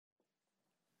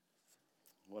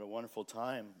What a wonderful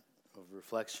time of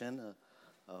reflection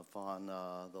upon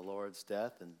the Lord's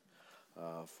death and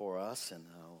for us, and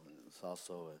it's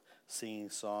also singing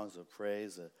songs of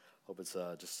praise. I hope it's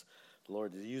just the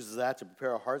Lord uses that to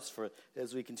prepare our hearts for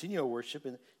as we continue our worship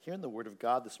and hearing the Word of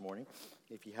God this morning.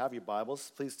 If you have your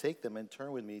Bibles, please take them and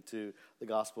turn with me to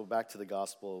back to the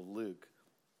Gospel of Luke,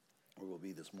 where we'll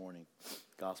be this morning.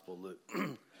 Gospel of Luke.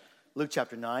 Luke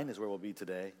chapter 9 is where we'll be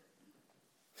today.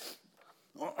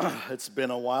 It's been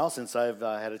a while since I've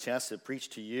had a chance to preach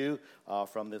to you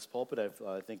from this pulpit.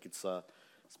 I think it's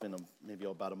been maybe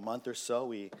about a month or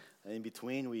so. In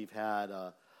between we've had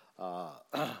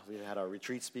our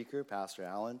retreat speaker, Pastor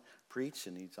Allen, preach,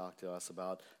 and he talked to us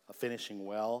about finishing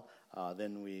well.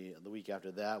 Then the week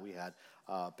after that we had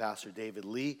Pastor David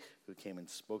Lee, who came and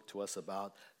spoke to us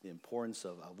about the importance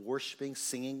of worshiping,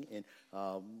 singing in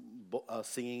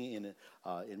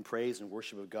praise and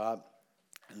worship of God.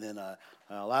 And then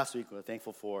last week we were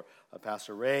thankful for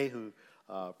Pastor Ray, who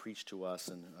preached to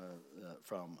us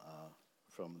from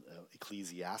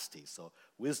Ecclesiastes, so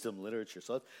wisdom literature.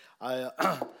 So I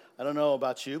don't know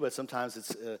about you, but sometimes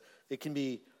it's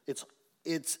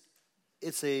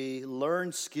a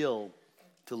learned skill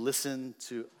to listen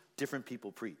to different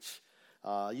people preach.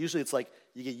 Usually it's like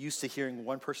you get used to hearing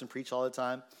one person preach all the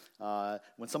time.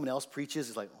 When someone else preaches,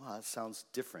 it's like, wow, that sounds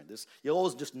different. You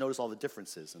always just notice all the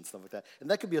differences and stuff like that.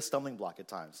 And that could be a stumbling block at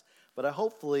times. But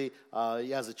hopefully,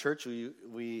 as a church,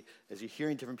 we as you're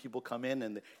hearing different people come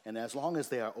in, and as long as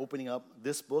they are opening up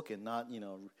this book and not,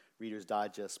 Reader's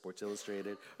Digest, Sports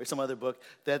Illustrated, or some other book,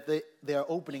 that they are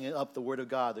opening up the Word of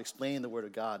God, they're explaining the Word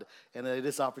of God. And that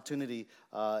this opportunity,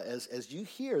 as you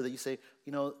hear, that you say,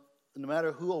 no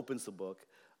matter who opens the book,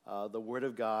 the Word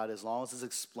of God, as long as it's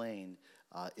explained,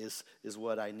 is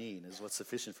what I need, is what's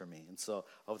sufficient for me. And so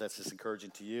I hope that's just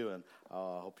encouraging to you, and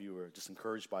I hope you were just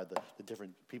encouraged by the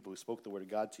different people who spoke the Word of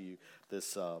God to you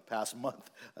this past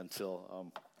month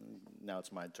until now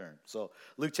it's my turn. So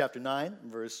Luke chapter 9,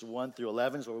 verse 1 through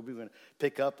 11 is where we'll be going to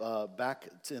pick up back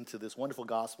into this wonderful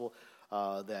gospel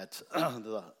that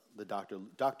the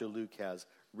Dr. Luke has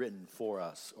written for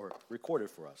us, or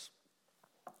recorded for us.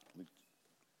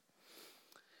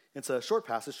 It's a short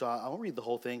passage, so I won't read the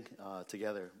whole thing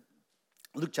together.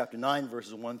 Luke chapter 9,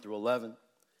 verses 1 through 11.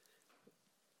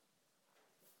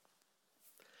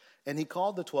 And he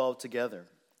called the 12 together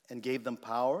and gave them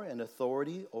power and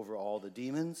authority over all the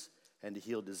demons and to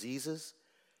heal diseases.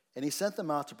 And he sent them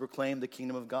out to proclaim the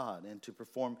kingdom of God and to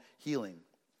perform healing.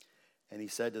 And he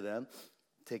said to them,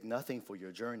 "Take nothing for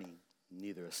your journey,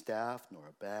 neither a staff, nor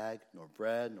a bag, nor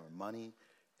bread, nor money,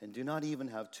 and do not even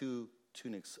have 2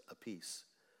 tunics apiece.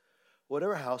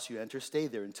 Whatever house you enter, stay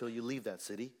there until you leave that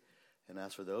city. And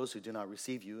as for those who do not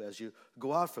receive you, as you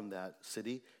go out from that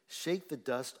city, shake the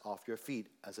dust off your feet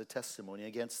as a testimony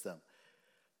against them."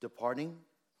 Departing,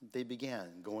 they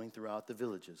began going throughout the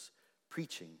villages,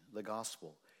 preaching the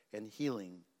gospel and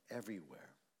healing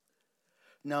everywhere.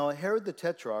 Now Herod the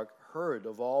Tetrarch heard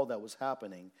of all that was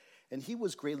happening, and he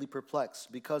was greatly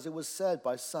perplexed, because it was said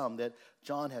by some that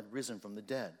John had risen from the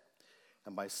dead,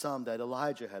 and by some that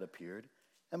Elijah had appeared,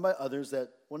 and by others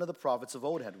that one of the prophets of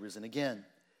old had risen again.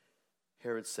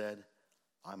 Herod said,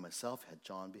 "I myself had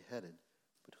John beheaded,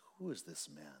 but who is this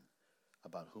man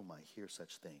about whom I hear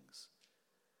such things?"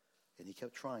 And he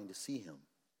kept trying to see him.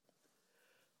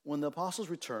 When the apostles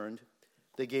returned,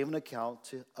 they gave an account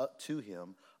to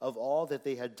him of all that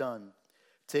they had done.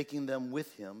 Taking them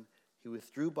with him, he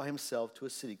withdrew by himself to a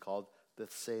city called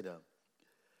Bethsaida.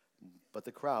 But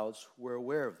the crowds were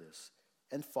aware of this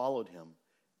and followed him.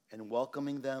 And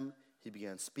welcoming them, he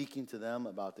began speaking to them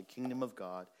about the kingdom of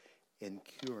God and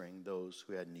curing those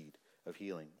who had need of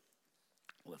healing.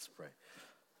 Let's pray.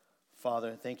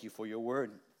 Father, thank you for your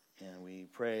word. And we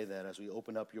pray that as we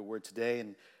open up your word today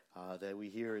and that we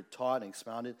hear it taught and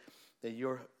expounded, that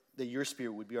your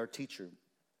spirit would be our teacher.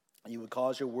 And you would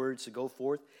cause your words to go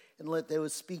forth, and they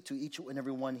would speak to each and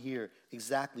every one here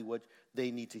exactly what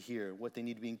they need to hear, what they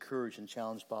need to be encouraged and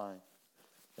challenged by.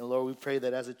 And Lord, we pray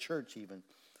that as a church even,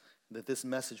 that this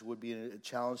message would be a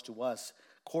challenge to us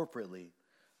corporately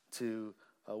to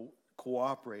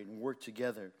cooperate and work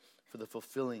together for the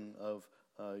fulfilling of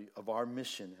our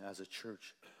mission as a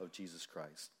church of Jesus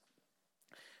Christ.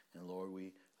 And Lord,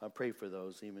 we pray for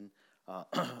those even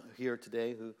here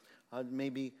today who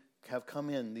maybe have come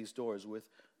in these doors with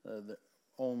their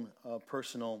own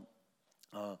personal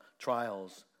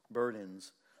trials,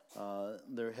 burdens.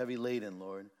 They're heavy laden,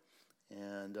 Lord,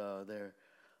 and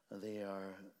they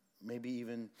are maybe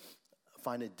even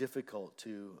find it difficult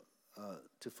to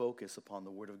focus upon the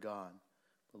Word of God.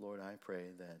 But Lord, I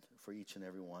pray that for each and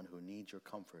every one who needs your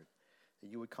comfort, that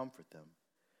you would comfort them,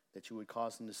 that you would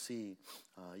cause them to see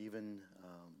even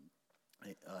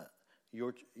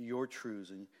your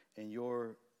truths and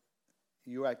your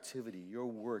activity, your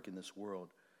work in this world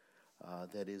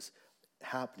that is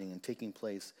happening and taking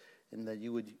place, and that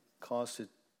you would cause to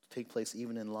take place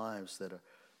even in lives that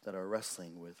are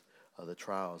wrestling with the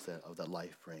trials that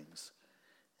life brings.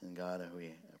 And God,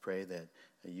 we pray that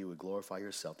you would glorify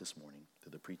yourself this morning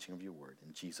through the preaching of your word.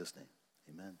 In Jesus' name,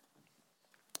 amen.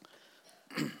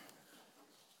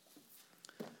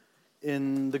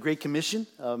 In the Great Commission,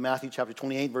 Matthew chapter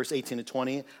 28, verse 18 to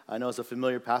 20, I know it's a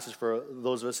familiar passage for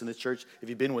those of us in this church, if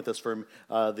you've been with us for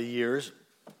the years.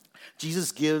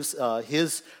 Jesus gives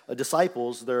his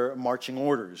disciples their marching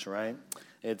orders, right?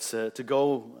 It's to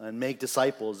go and make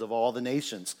disciples of all the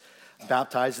nations,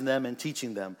 baptizing them and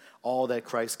teaching them all that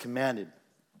Christ commanded.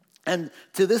 And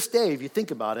to this day, if you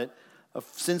think about it,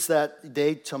 since that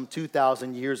day, some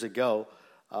 2,000 years ago,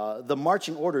 the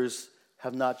marching orders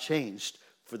have not changed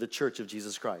for the Church of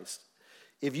Jesus Christ.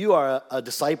 If you are a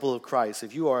disciple of Christ,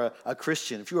 if you are a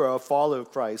Christian, if you are a follower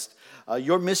of Christ,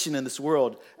 your mission in this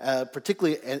world,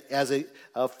 particularly as it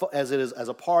is as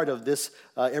a part of this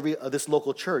this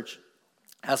local church,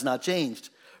 has not changed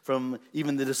from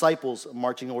even the disciples'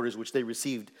 marching orders which they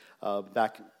received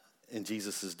back in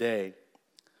Jesus' day.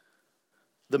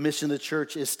 The mission of the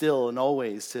church is still and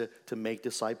always to make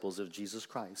disciples of Jesus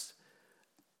Christ,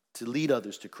 to lead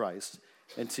others to Christ,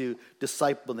 and to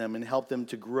disciple them and help them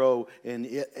to grow and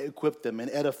equip them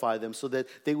and edify them so that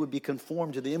they would be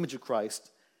conformed to the image of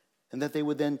Christ, and that they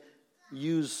would then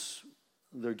use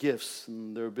their gifts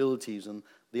and their abilities and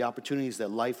the opportunities that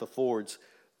life affords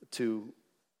to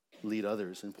lead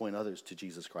others and point others to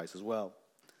Jesus Christ as well.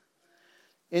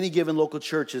 Any given local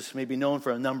church is maybe known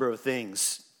for a number of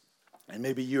things. And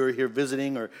maybe you're here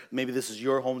visiting, or maybe this is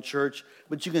your home church,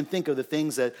 but you can think of the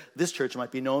things that this church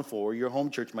might be known for, or your home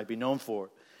church might be known for.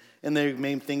 And the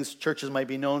main things churches might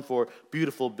be known for: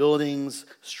 beautiful buildings,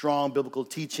 strong biblical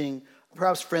teaching,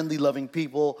 perhaps friendly, loving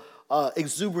people,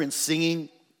 exuberant singing,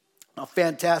 a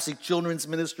fantastic children's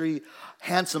ministry,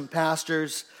 handsome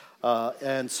pastors,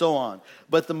 and so on.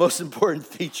 But the most important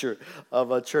feature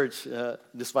of a church,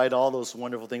 despite all those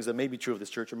wonderful things that may be true of this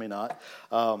church or may not,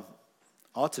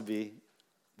 ought to be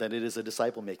that it is a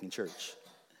disciple-making church.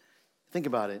 Think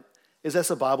about it. Is that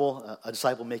a Bible, a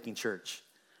disciple-making church?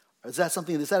 Or is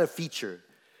that a feature?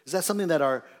 Is that something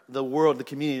that the world, the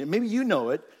community, maybe you know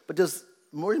it, but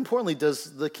more importantly,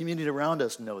 does the community around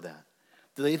us know that?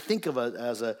 Do they think of it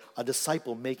as a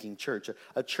disciple-making church,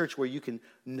 a church where you can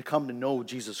come to know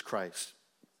Jesus Christ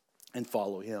and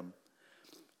follow him?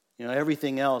 You know,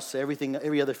 everything else,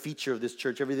 every other feature of this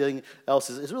church, everything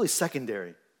else is really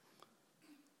secondary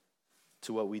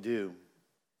to what we do,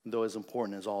 though as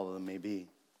important as all of them may be.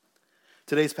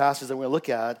 Today's passage that we're going to look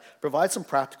at provides some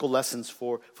practical lessons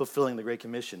for fulfilling the Great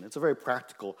Commission. It's a very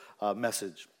practical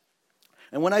message.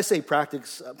 And when I say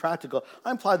practical,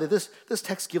 I imply that this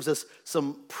text gives us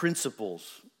some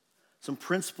principles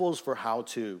for how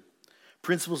to.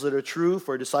 Principles that are true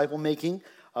for disciple making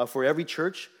for every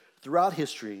church throughout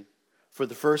history, for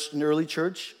the first and early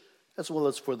church, as well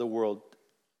as for the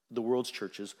world's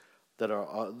churches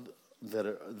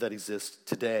that exist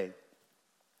today.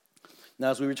 Now,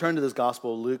 as we return to this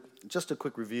Gospel of Luke, just a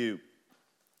quick review.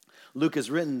 Luke is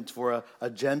written for a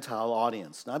Gentile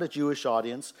audience, not a Jewish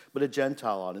audience, but a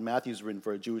Gentile audience. Matthew's written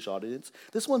for a Jewish audience.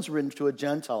 This one's written to a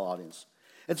Gentile audience.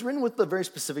 It's written with the very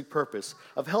specific purpose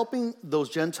of helping those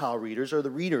Gentile readers, or the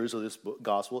readers of this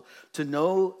Gospel, to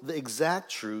know the exact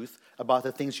truth about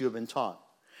the things you have been taught.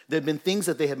 There have been things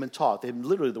that they have been taught.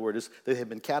 Literally, the word is they have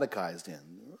been catechized in,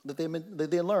 that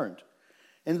they learned.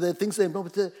 And the things they know,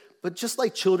 but just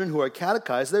like children who are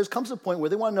catechized, there comes a point where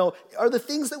they want to know, are the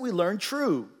things that we learn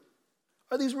true?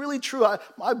 Are these really true?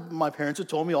 My parents have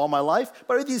told me all my life,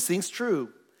 but are these things true?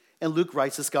 And Luke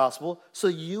writes this gospel so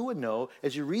you would know,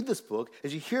 as you read this book,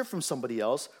 as you hear from somebody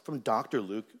else, from Dr.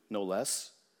 Luke, no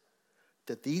less,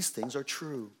 that these things are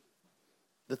true.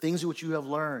 The things which you have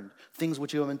learned, things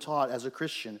which you have been taught as a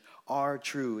Christian are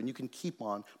true, and you can keep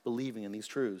on believing in these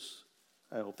truths.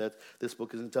 I hope that this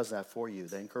book does that for you,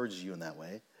 that encourages you in that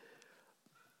way.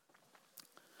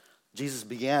 Jesus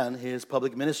began his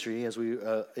public ministry, as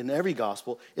in every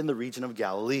gospel, in the region of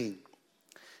Galilee.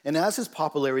 And as his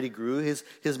popularity grew,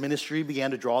 his ministry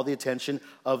began to draw the attention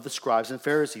of the scribes and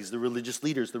Pharisees, the religious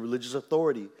leaders, the religious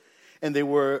authority. And they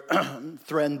were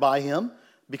threatened by him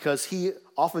because he,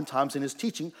 oftentimes in his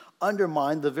teaching,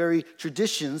 undermined the very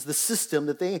traditions, the system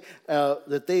that they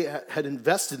had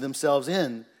invested themselves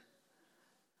in.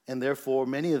 And therefore,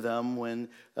 many of them, when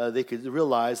they could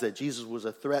realize that Jesus was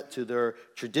a threat to their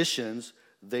traditions,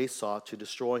 they sought to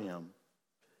destroy him.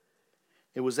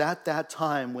 It was at that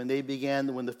time when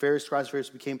the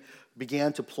Pharisees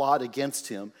began to plot against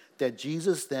him, that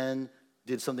Jesus then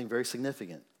did something very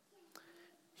significant.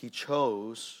 He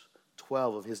chose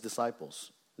 12 of his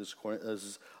disciples. This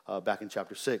is back in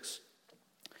chapter 6.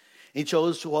 He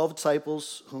chose 12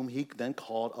 disciples whom he then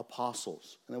called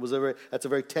apostles. And that's a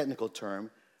very technical term.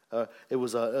 It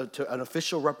was an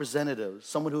official representative,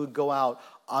 someone who would go out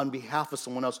on behalf of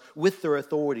someone else with their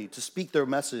authority to speak their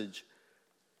message.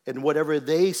 And whatever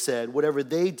they said, whatever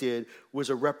they did,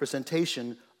 was a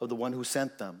representation of the one who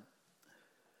sent them.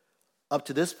 Up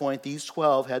to this point, these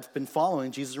 12 had been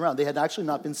following Jesus around. They had actually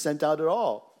not been sent out at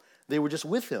all. They were just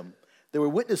with him. They were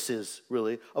witnesses,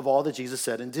 really, of all that Jesus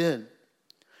said and did.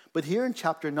 But here in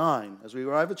chapter 9, as we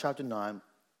arrive at chapter 9,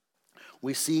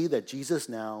 we see that Jesus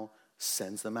now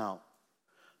sends them out.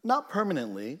 Not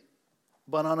permanently,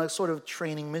 but on a sort of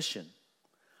training mission,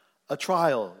 a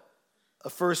trial, a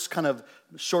first kind of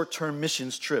short-term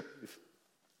missions trip.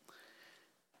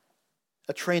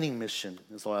 A training mission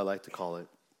is what I like to call it.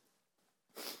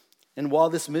 And while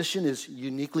this mission is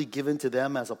uniquely given to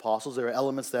them as apostles, there are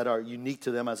elements that are unique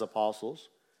to them as apostles,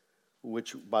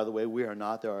 which, by the way, we are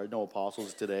not. There are no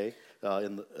apostles today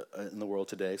in the world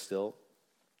today still.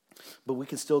 But we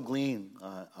can still glean,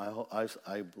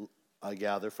 I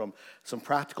gather, from some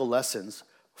practical lessons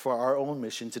for our own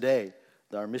mission today,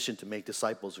 our mission to make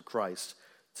disciples of Christ,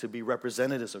 to be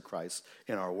representatives of Christ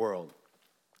in our world.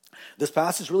 This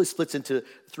passage really splits into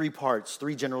three parts,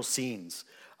 three general scenes.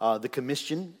 The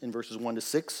commission in verses 1 to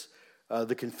 6,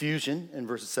 the confusion in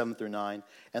verses 7 through 9,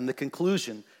 and the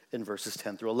conclusion in verses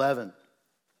 10 through 11.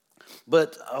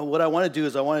 But what I want to do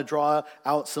is I want to draw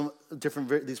out some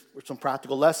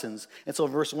practical lessons. And so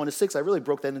in verse 1 to 6, I really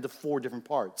broke that into 4 different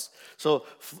parts. So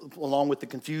along with the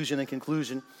confusion and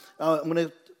conclusion, I'm going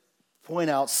to point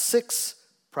out 6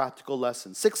 practical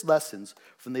lessons, 6 lessons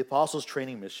from the apostles'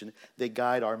 training mission that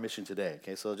guide our mission today.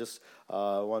 Okay, so just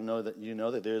want to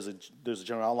know that there's a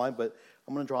general outline, but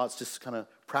I'm going to draw out just kind of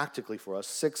practically for us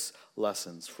 6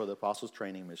 lessons for the apostles'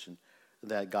 training mission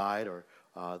that guide or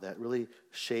that really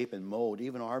shape and mold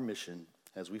even our mission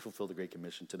as we fulfill the Great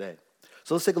Commission today.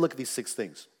 So let's take a look at these 6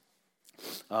 things.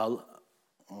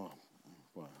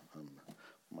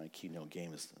 My keynote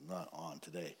game is not on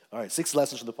today. All right, 6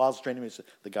 lessons from the apostles' training mission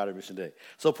that guide our mission today.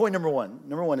 So point number 1.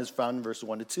 Number 1 is found in verses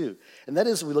 1 to 2. And that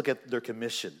is we look at their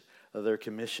commission.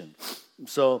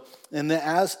 So, in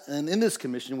this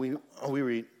commission, we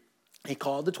read, he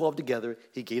called the 12 together.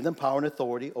 He gave them power and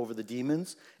authority over the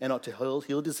demons and to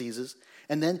heal diseases.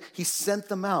 And then he sent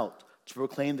them out to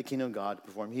proclaim the kingdom of God, to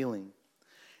perform healing.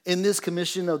 In this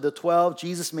commission of the 12,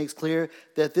 Jesus makes clear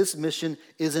that this mission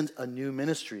isn't a new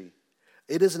ministry.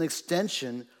 It is an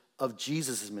extension of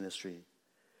Jesus' ministry.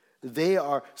 They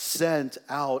are sent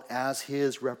out as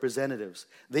his representatives.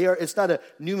 It's not a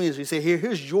new ministry. You say,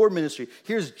 here's your ministry.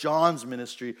 Here's John's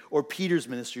ministry, or Peter's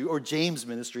ministry, or James'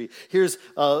 ministry. Here's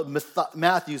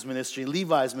Matthew's ministry,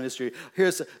 Levi's ministry.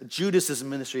 Here's Judas's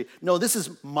ministry. No, this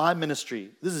is my ministry.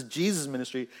 This is Jesus'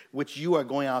 ministry, which you are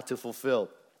going out to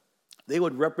fulfill. They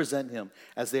would represent him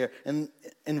as they are. And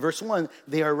in verse 1,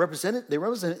 they represent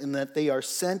in that they are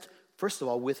sent, first of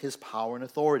all, with his power and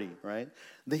authority, right?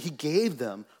 That he gave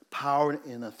them power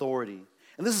and authority.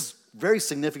 And this is very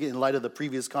significant in light of the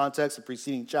previous context, the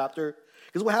preceding chapter.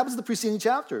 Because what happens in the preceding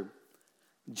chapter?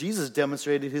 Jesus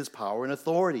demonstrated his power and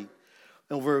authority.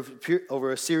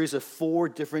 Over a series of 4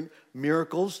 different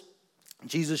miracles,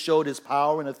 Jesus showed his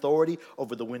power and authority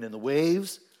over the wind and the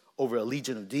waves, over a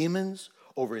legion of demons,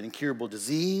 over an incurable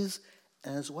disease,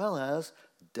 as well as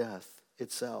death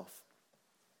itself.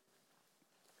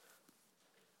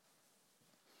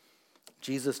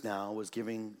 Jesus now was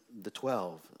giving the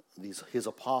 12, his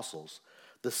apostles,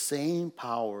 the same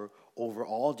power over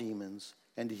all demons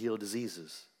and to heal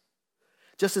diseases.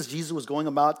 Just as Jesus was going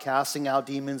about casting out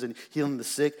demons and healing the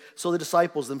sick, so the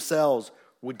disciples themselves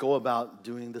would go about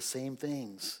doing the same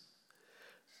things.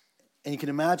 And you can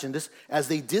imagine this, as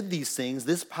they did these things,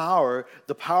 this power,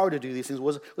 the power to do these things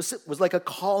was like a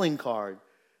calling card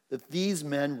that these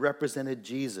men represented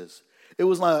Jesus. It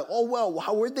was like, oh, well,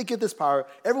 where'd they get this power?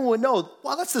 Everyone would know,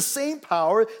 well, that's the same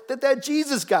power that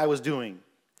Jesus guy was doing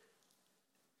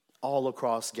all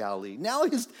across Galilee. Now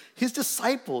his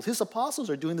disciples, his apostles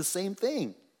are doing the same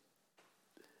thing.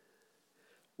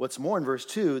 What's more, in verse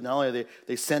 2, not only are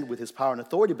they sent with his power and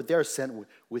authority, but they're sent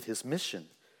with his mission.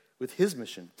 With his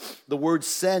mission. The word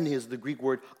send is the Greek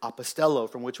word apostello,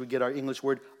 from which we get our English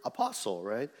word apostle,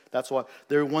 right? That's why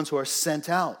they're ones who are sent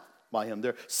out by him.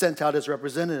 They're sent out as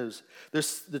representatives.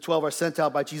 The 12 are sent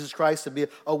out by Jesus Christ to be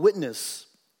a witness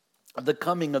of the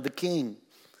coming of the King.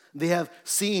 They have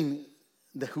seen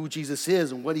who Jesus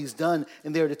is and what he's done,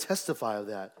 and they are to testify of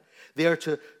that.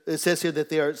 It says here that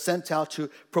they are sent out to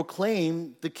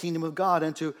proclaim the kingdom of God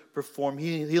and to perform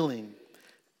healing.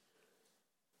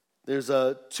 There's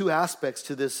two aspects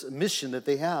to this mission that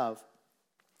they have.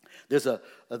 There's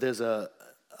a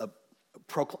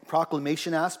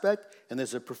proclamation aspect, and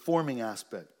there's a performing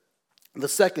aspect. The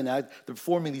second act, the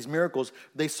performing these miracles,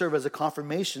 they serve as a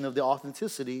confirmation of the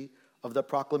authenticity of the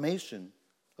proclamation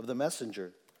of the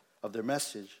messenger, of their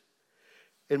message.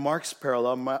 In Mark's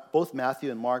parallel, both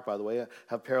Matthew and Mark, by the way,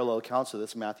 have parallel accounts of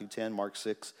this, Matthew 10, Mark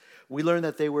 6. We learn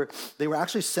that they were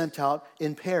actually sent out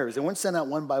in pairs. They weren't sent out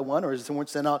one by one, or they weren't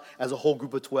sent out as a whole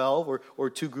group of 12 or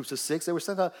two groups of 6. They were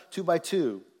sent out 2 by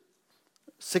 2,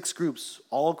 6 groups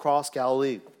all across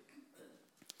Galilee.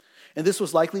 And this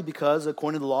was likely because,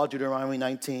 according to the law, Deuteronomy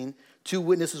 19, 2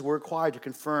 witnesses were required to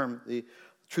confirm the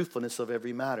truthfulness of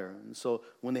every matter. And so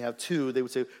when they have 2, they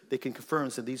would say they can confirm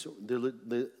and say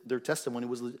their testimony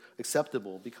was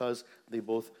acceptable because they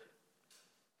both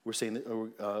were saying,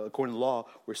 according to the law,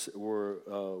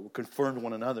 were confirmed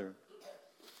one another.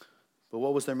 But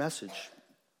what was their message?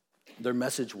 Their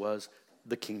message was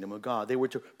the kingdom of God. They were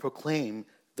to proclaim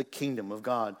the kingdom of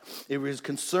God. It was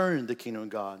concerned the kingdom of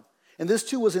God. And this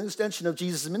too was an extension of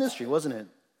Jesus' ministry, wasn't it?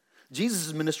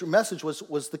 Jesus' ministry message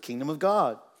was the kingdom of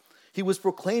God. He was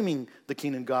proclaiming the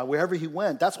kingdom of God wherever he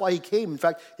went. That's why he came. In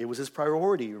fact, it was his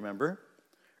priority, remember?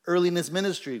 Early in his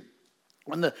ministry,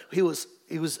 when he was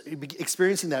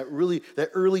experiencing that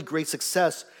early great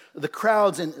success, the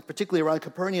crowds, and particularly around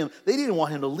Capernaum, they didn't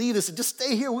want him to leave. They said, just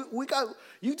stay here.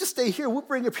 You just stay here. We'll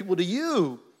bring your people to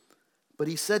you. But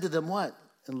he said to them what?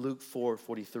 In Luke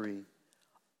 4:43,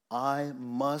 I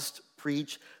must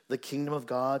preach the kingdom of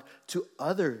God to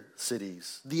other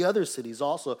cities, the other cities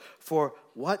also. For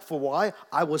what? For why?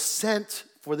 I was sent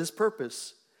for this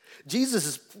purpose. Jesus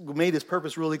has made his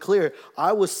purpose really clear.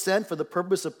 I was sent for the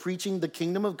purpose of preaching the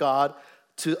kingdom of God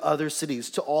to other cities,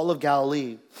 to all of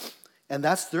Galilee. And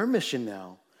that's their mission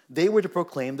now. They were to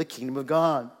proclaim the kingdom of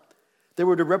God. They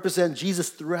were to represent Jesus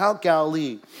throughout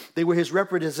Galilee. They were his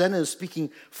representatives speaking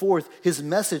forth his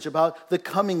message about the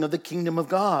coming of the kingdom of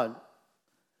God.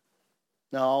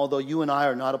 Now, although you and I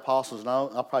are not apostles, and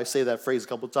I'll probably say that phrase a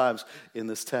couple of times in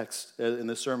this text, in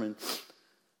this sermon,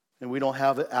 and we don't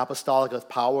have apostolic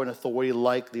power and authority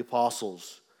like the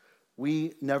apostles,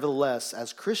 we nevertheless,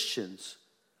 as Christians,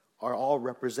 are all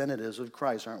representatives of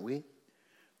Christ, aren't we?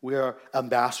 We are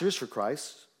ambassadors for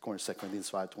Christ, according to 2 Corinthians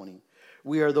 5:20.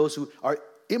 We are those who are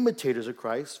imitators of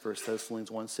Christ, 1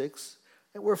 Thessalonians 1:6.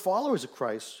 And we're followers of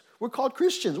Christ. We're called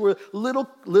Christians. We're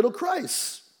little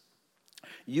Christ.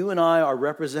 You and I are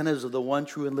representatives of the one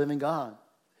true and living God.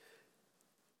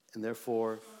 And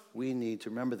therefore, we need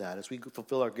to remember that. As we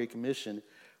fulfill our Great Commission,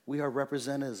 we are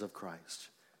representatives of Christ.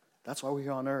 That's why we're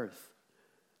here on earth.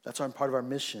 That's part of our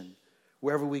mission.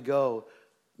 Wherever we go,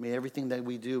 may everything that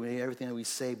we do, may everything that we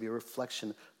say be a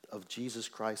reflection of Jesus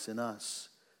Christ in us.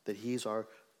 That he's our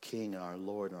King, our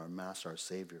Lord, our Master, our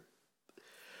Savior.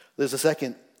 There's a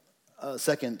second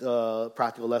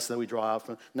practical lesson that we draw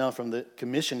out from the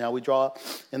commission. Now we draw,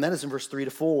 and that is in verse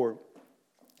 3-4.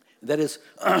 That is,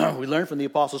 we learn from the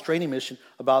apostles' training mission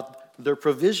about their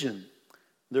provision.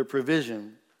 Their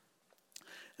provision.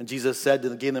 And Jesus said to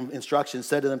them, gave them instructions,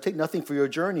 said to them, take nothing for your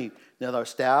journey, neither a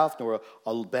staff, nor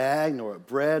a bag, nor a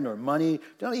bread, nor money.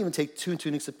 Do not even take 2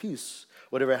 tunics apiece.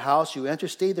 Whatever house you enter,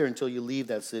 stay there until you leave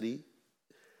that city.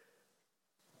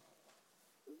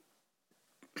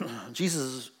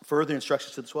 Jesus' further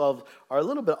instructions to the 12 are a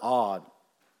little bit odd.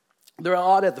 They're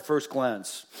odd at the first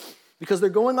glance because they're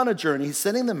going on a journey. He's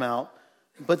sending them out,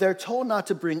 but they're told not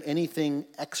to bring anything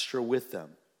extra with them.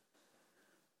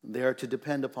 They are to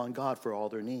depend upon God for all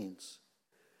their needs.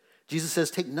 Jesus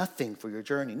says, take nothing for your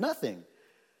journey. Nothing.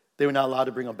 They were not allowed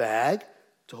to bring a bag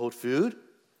to hold food.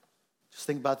 Just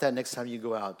think about that next time you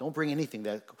go out. Don't bring anything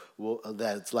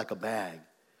that's like a bag.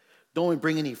 Don't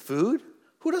bring any food.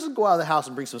 Who doesn't go out of the house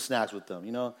and bring some snacks with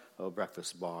them? A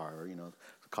breakfast bar or,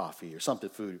 coffee or something,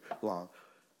 food along.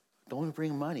 Don't even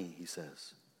bring money, he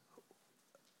says.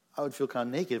 I would feel kind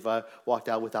of naked if I walked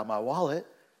out without my wallet.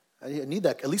 I need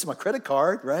that, at least my credit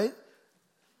card, right?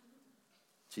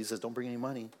 Jesus says, don't bring any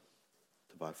money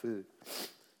to buy food.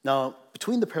 Now,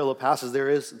 between the parallel passages,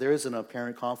 there is an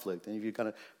apparent conflict. And if you kind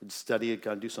of study it,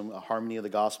 kind of do some harmony of the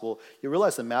gospel, you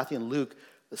realize that Matthew and Luke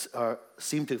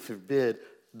seem to forbid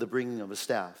the bringing of a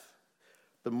staff.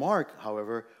 But Mark,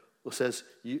 however, says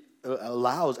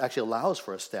allows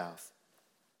for a staff.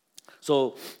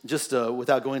 So just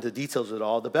without going into details at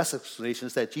all, the best explanation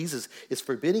is that Jesus is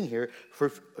forbidding here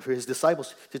for his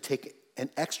disciples to take an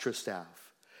extra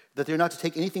staff, that they're not to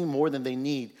take anything more than they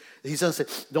need. He's going to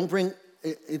say, don't bring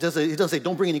It doesn't say,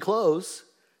 don't bring any clothes.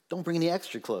 Don't bring any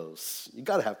extra clothes. You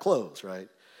got to have clothes, right?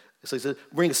 So he said,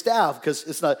 bring a staff, because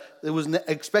it was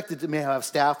expected to may have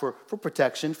staff for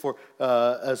protection,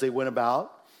 as they went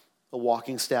about, a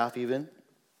walking staff even.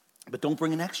 But don't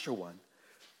bring an extra one.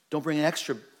 Don't bring an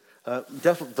extra,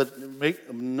 definitely, but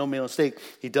make no mistake,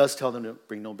 he does tell them to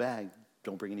bring no bag.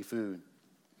 Don't bring any food.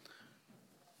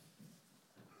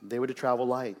 They were to travel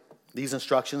light. These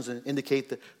instructions indicate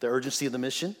the urgency of the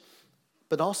mission,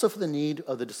 but also for the need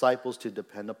of the disciples to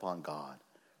depend upon God,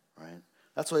 right?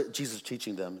 That's what Jesus is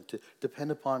teaching them, to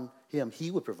depend upon him.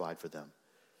 He would provide for them.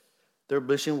 Their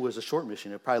mission was a short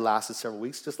mission. It probably lasted several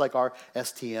weeks, just like our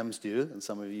STMs do, and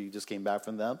some of you just came back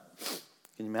from them.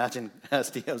 Can you imagine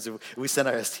STMs if we sent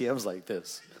our STMs like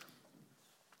this?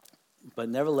 But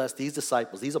nevertheless, these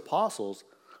disciples, these apostles,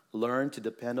 learned to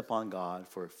depend upon God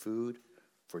for food,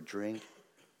 for drink,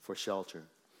 for shelter.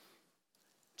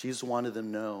 Jesus wanted them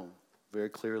to know very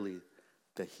clearly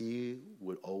that he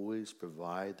would always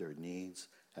provide their needs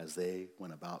as they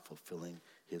went about fulfilling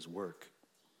his work.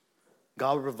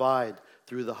 God would provide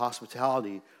through the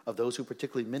hospitality of those who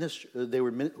particularly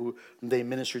who they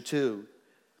ministered to.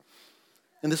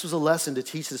 And this was a lesson to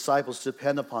teach the disciples to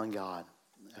depend upon God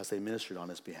as they ministered on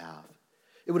his behalf.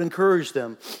 It would encourage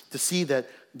them to see that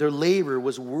their labor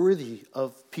was worthy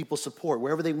of people's support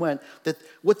wherever they went, that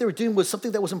what they were doing was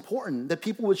something that was important, that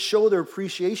people would show their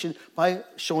appreciation by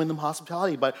showing them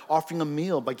hospitality, by offering a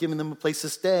meal, by giving them a place to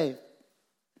stay.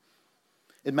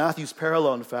 In Matthew's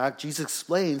parallel, in fact, Jesus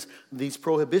explains these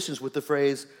prohibitions with the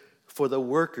phrase, "For the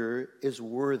worker is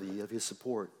worthy of his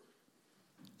support."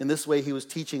 In this way, he was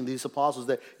teaching these apostles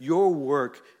that your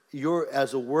work,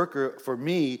 as a worker for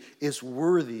me, is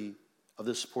worthy of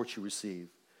the support you receive.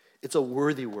 It's a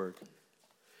worthy work.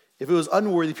 If it was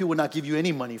unworthy, people would not give you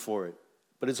any money for it.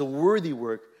 But it's a worthy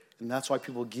work, and that's why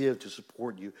people give to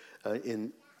support you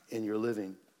in your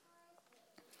living.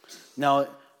 Now,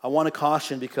 I want to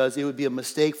caution, because it would be a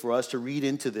mistake for us to read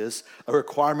into this a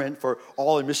requirement for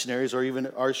all our missionaries, or even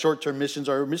our short-term missions,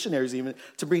 or missionaries even,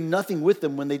 to bring nothing with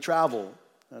them when they travel.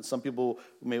 Some people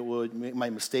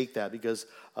might mistake that, because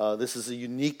this is a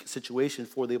unique situation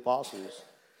for the apostles.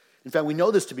 In fact, we know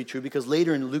this to be true because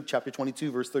later in Luke chapter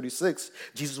 22, verse 36,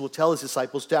 Jesus will tell his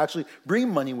disciples to actually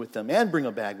bring money with them and bring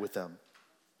a bag with them.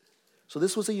 So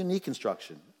this was a unique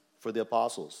instruction for the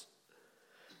apostles.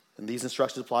 And these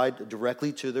instructions applied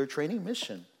directly to their training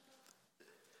mission.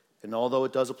 And although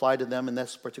it does apply to them in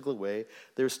this particular way,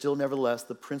 there's still nevertheless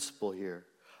the principle here,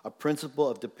 a principle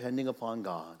of depending upon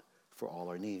God for all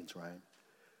our needs, right?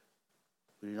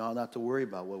 We do not have to worry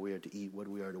about what we are to eat, what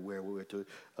we are to wear, what we are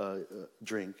to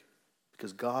drink,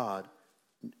 because God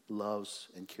loves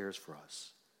and cares for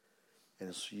us. And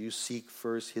as you seek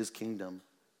first his kingdom,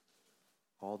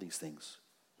 all these things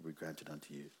will be granted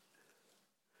unto you.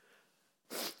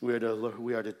 We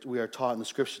are taught in the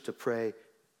scripture to pray,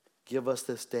 "Give us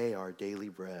this day our daily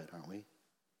bread," aren't we?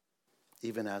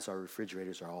 Even as our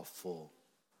refrigerators are all full.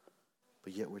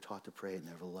 But yet we're taught to pray it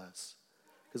nevertheless.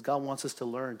 Because God wants us to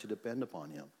learn to depend upon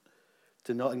him,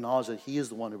 to acknowledge that he is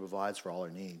the one who provides for all our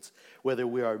needs. Whether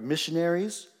we are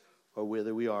missionaries or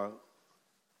whether we are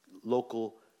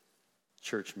local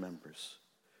church members.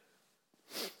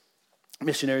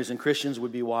 Missionaries and Christians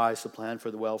would be wise to plan for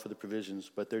the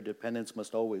provisions, but their dependence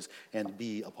must always and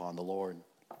be upon the Lord.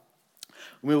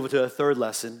 We move to a third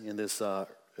lesson in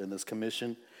this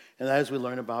commission, and that is we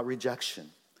learn about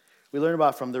rejection. We learn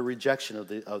about from the rejection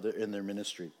in their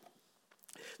ministry,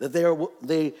 that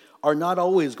they are not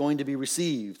always going to be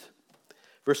received.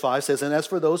 Verse 5 says, "And as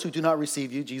for those who do not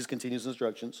receive you," Jesus continues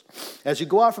instructions, "as you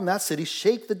go out from that city,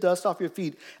 shake the dust off your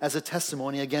feet as a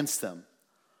testimony against them."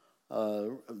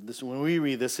 When we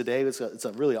read this today, it's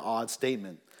a really odd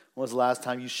statement. When was the last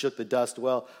time you shook the dust?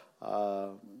 Well,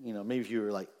 maybe if you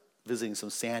were like visiting some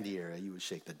sandy area, you would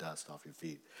shake the dust off your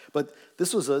feet. But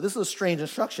this is a strange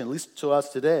instruction, at least to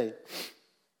us today.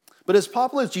 But as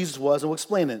popular as Jesus was, and we'll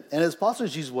explain it, and as popular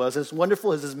as Jesus was, as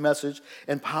wonderful as his message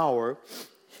and power,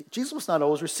 Jesus was not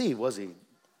always received, was he?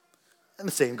 And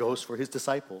the same goes for his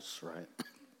disciples, right?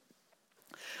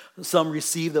 Some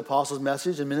received the apostles'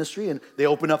 message and ministry, and they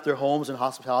opened up their homes and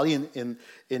hospitality in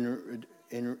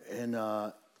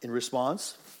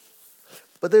response.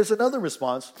 But there's another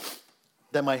response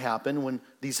that might happen when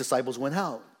these disciples went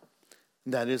out.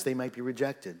 And that is, they might be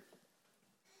rejected.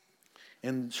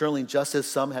 And certainly, just as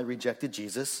some had rejected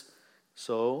Jesus,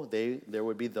 so there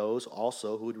would be those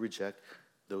also who would reject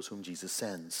those whom Jesus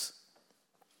sends.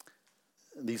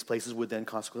 These places would then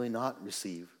consequently not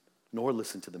receive nor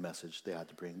listen to the message they had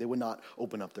to bring. They would not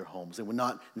open up their homes. They would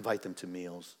not invite them to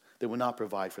meals. They would not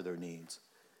provide for their needs.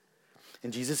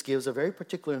 And Jesus gives a very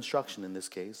particular instruction in this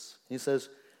case. He says,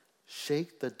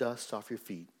 shake the dust off your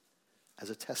feet as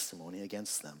a testimony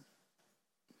against them.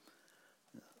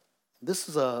 This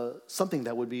is something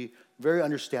that would be very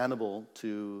understandable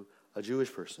to a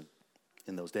Jewish person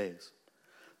in those days.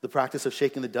 The practice of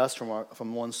shaking the dust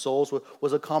from one's souls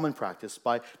was a common practice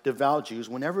by devout Jews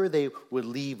whenever they would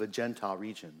leave a Gentile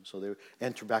region. So they would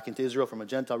enter back into Israel from a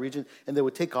Gentile region, and they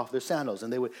would take off their sandals,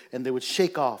 and they would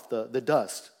shake off the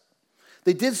dust.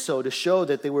 They did so to show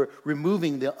that they were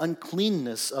removing the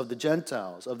uncleanness of the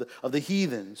Gentiles, of the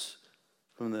heathens,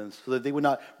 from them, so that they would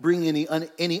not bring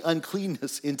any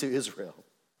uncleanness into Israel.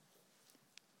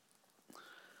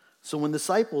 So when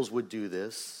disciples would do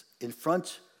this in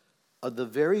front of the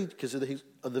very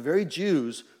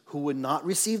Jews who would not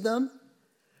receive them,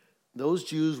 those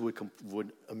Jews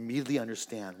would immediately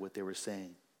understand what they were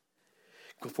saying.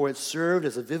 For it served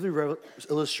as a vivid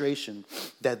illustration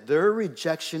that their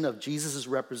rejection of Jesus'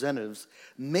 representatives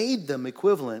made them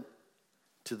equivalent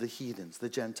to the heathens, the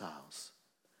Gentiles.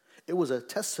 It was a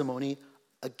testimony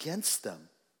against them.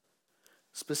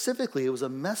 Specifically, it was a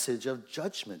message of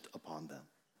judgment upon them.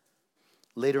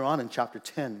 Later on in chapter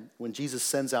 10, when Jesus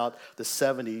sends out the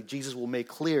 70, Jesus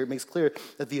makes clear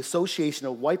that the association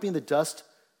of wiping the dust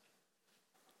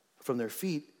from their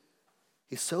feet,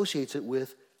 he associates it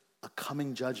with a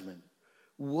coming judgment.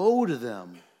 Woe to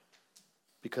them,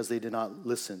 because they did not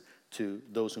listen to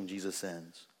those whom Jesus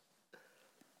sends.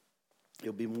 It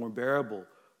will be more bearable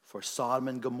for Sodom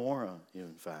and Gomorrah,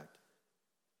 in fact,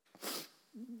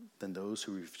 than those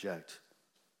who reject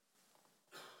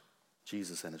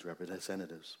Jesus and his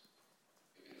representatives.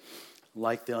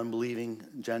 Like the unbelieving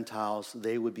Gentiles,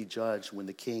 they would be judged when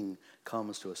the king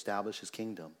comes to establish his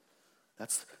kingdom.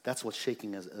 That's what's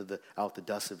shaking out the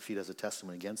dust of feet as a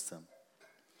testimony against them.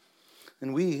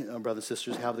 And we, brothers and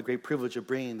sisters, have the great privilege of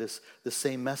bringing this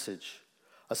same message,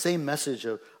 a same message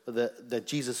of that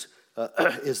Jesus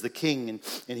is the king,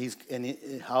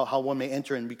 and how one may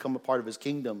enter and become a part of his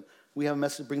kingdom. We have a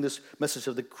message, bring this message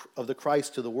of the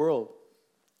Christ to the world.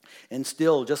 And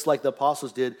still, just like the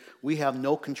apostles did, we have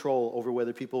no control over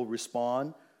whether people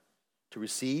respond to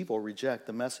receive or reject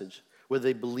the message, whether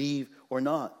they believe or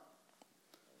not.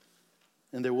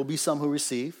 And there will be some who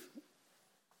receive,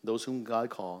 those whom God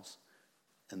calls,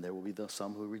 and there will be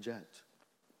some who reject.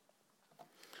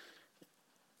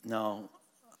 Now,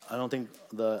 I don't think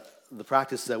the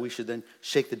practice is that we should then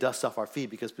shake the dust off our feet,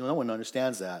 because no one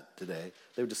understands that today.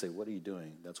 They would just say, "What are you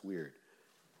doing? That's weird."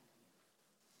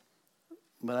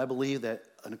 But I believe that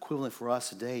an equivalent for us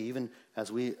today, even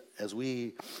as we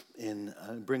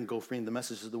bring the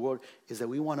message to the world, is that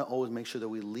we want to always make sure that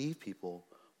we leave people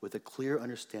with a clear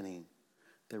understanding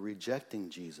that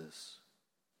rejecting Jesus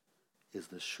is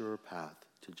the sure path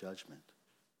to judgment.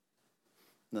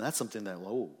 Now that's something that,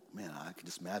 I can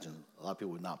just imagine a lot of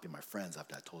people would not be my friends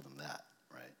after I told them that,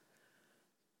 right?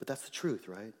 But that's the truth,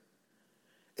 right?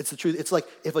 It's the truth. It's like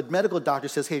if a medical doctor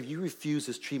says, "Hey, if you refuse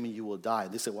this treatment, you will die."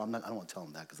 They say, "Well, I don't want to tell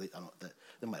them that because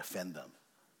they might offend them."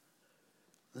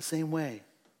 The same way,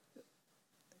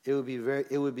 it would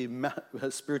be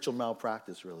a spiritual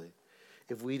malpractice, really,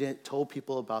 if we didn't told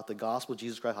people about the gospel of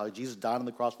Jesus Christ, how Jesus died on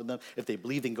the cross for them. If they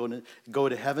believe, they can go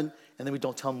to heaven, and then we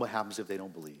don't tell them what happens if they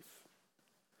don't believe.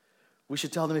 We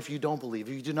should tell them, if you don't believe,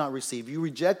 if you do not receive, if you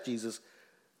reject Jesus,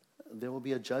 there will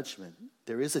be a judgment.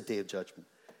 There is a day of judgment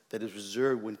that is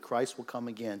reserved when Christ will come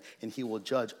again, and he will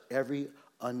judge every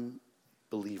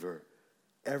unbeliever,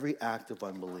 every act of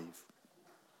unbelief.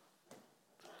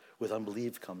 With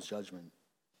unbelief comes judgment.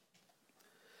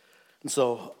 And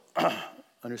so,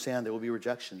 understand there will be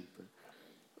rejection, but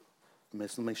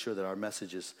let's make sure that our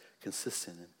message is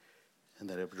consistent and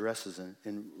that it addresses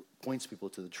and points people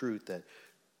to the truth that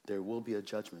there will be a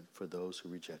judgment for those who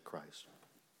reject Christ.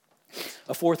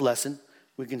 A fourth lesson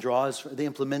we can draw is the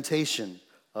implementation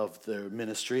of their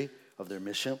ministry, of their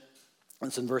mission.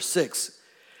 It's in verse 6.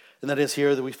 And that is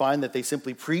here that we find that they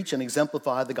simply preach and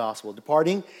exemplify the gospel.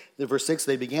 Departing, in verse 6,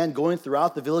 they began going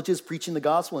throughout the villages, preaching the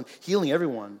gospel and healing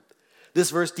everyone. This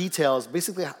verse details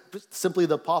basically simply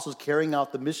the apostles carrying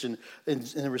out the mission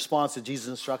in response to Jesus'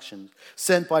 instructions.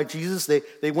 Sent by Jesus,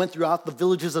 they went throughout the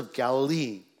villages of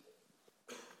Galilee.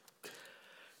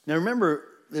 Now remember,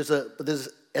 as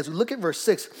we look at verse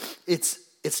 6,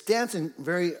 it stands in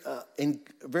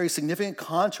very significant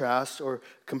contrast or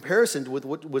comparison with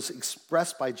what was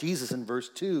expressed by Jesus in verse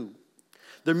 2.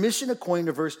 Their mission, according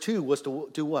to verse 2, was to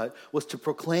do what? Was to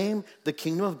proclaim the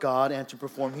kingdom of God and to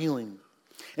perform healing.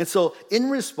 And so, in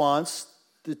response,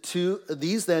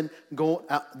 these then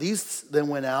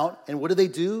went out, and what did they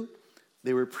do?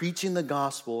 They were preaching the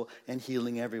gospel and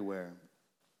healing everywhere.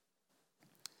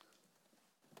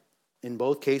 In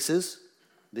both cases,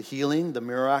 the healing, the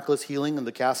miraculous healing and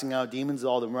the casting out of demons,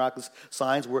 all the miraculous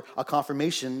signs were a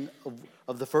confirmation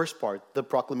of the first part, the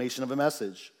proclamation of a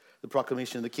message, the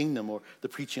proclamation of the kingdom or the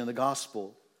preaching of the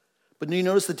gospel. But you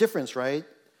notice the difference, right?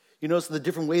 You notice the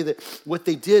different way that what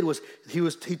they did was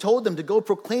he told them to go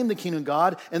proclaim the kingdom of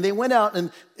God, and they went out,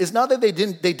 and it's not that they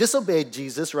disobeyed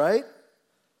Jesus, right?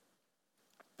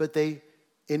 But they,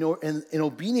 in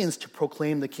obedience to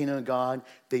proclaim the kingdom of God,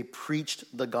 they preached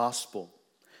the gospel.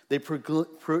 They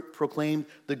proclaimed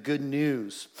the good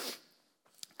news.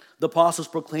 The apostles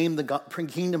proclaimed the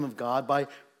kingdom of God by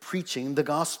preaching the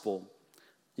gospel.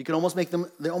 You can almost make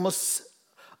them, they're almost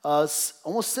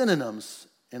synonyms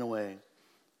in a way.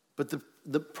 But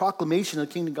the proclamation of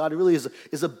the kingdom of God really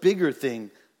is a bigger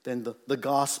thing than the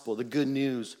gospel, the good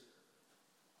news.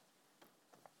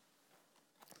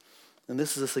 And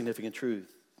this is a significant truth.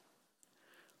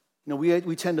 You know,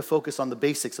 we tend to focus on the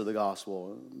basics of the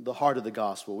gospel, the heart of the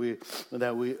gospel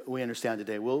that we understand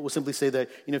today. We'll simply say that,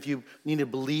 you know, if you need to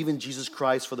believe in Jesus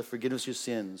Christ for the forgiveness of your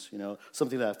sins, you know,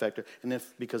 something to that effect, and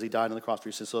if because he died on the cross for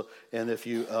your sins,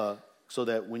 so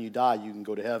that when you die you can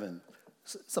go to heaven,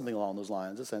 something along those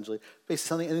lines, essentially,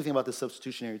 basically anything about the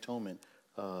substitutionary atonement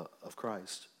of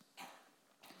Christ.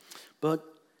 But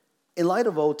in light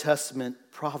of Old Testament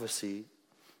prophecy,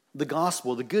 the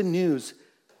gospel, the good news,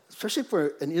 especially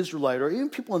for an Israelite or even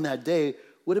people in that day,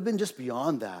 would have been just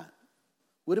beyond that.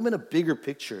 Would have been a bigger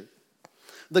picture.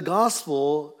 The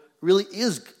gospel really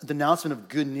is the announcement of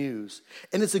good news.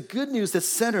 And it's a good news that's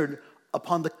centered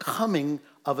upon the coming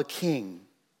of a king.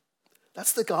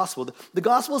 That's the gospel. The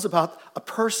gospel is about a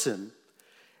person,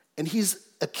 and he's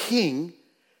a king,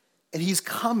 and he's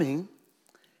coming.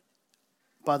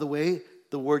 By the way,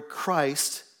 the word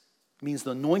Christ means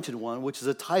the anointed one, which is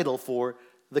a title for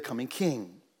the coming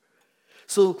king.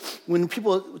 So when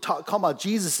people talk about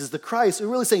Jesus as the Christ, they're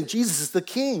really saying Jesus is the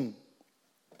king.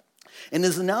 And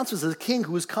his announcement is the king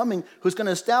who is coming, who's going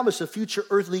to establish a future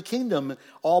earthly kingdom,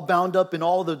 all bound up in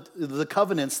all the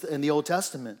covenants in the Old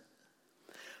Testament.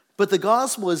 But the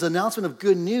gospel is an announcement of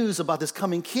good news about this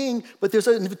coming king, but there's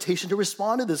an invitation to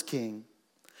respond to this king.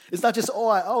 It's not just,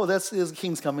 the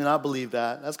king's coming, I believe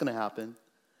that. That's going to happen.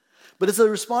 But it's a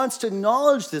response to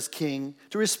acknowledge this king,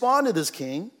 to respond to this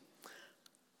king,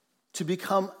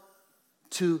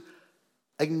 to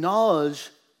acknowledge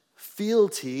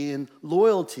fealty and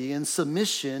loyalty and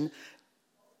submission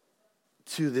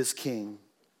to this king.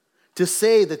 To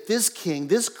say that this king,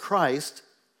 this Christ,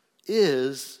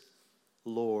 is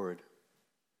Lord.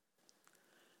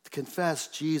 To confess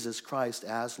Jesus Christ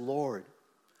as Lord.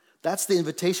 That's the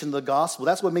invitation of the gospel.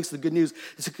 That's what makes the good news.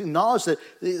 Is to acknowledge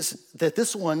that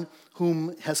this one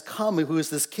whom has come, who is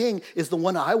this king, is the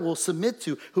one I will submit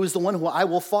to, who is the one who I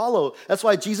will follow. That's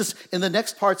why Jesus, in the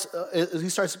next parts, he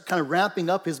starts kind of ramping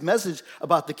up his message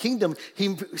about the kingdom.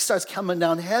 He starts coming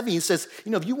down heavy. He says,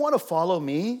 you know, if you want to follow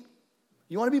me,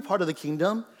 you want to be part of the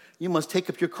kingdom, you must take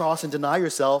up your cross and deny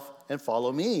yourself and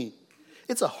follow me.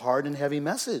 It's a hard and heavy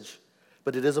message,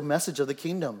 but it is a message of the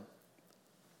kingdom.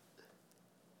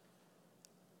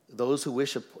 Those who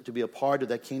wish to be a part of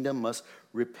that kingdom must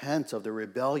repent of their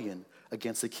rebellion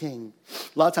against the king.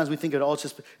 A lot of times we think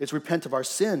it's repent of our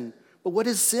sin. But what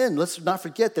is sin? Let's not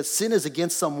forget that sin is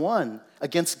against someone,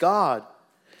 against God.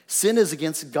 Sin is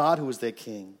against God who is their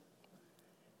king.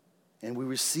 And we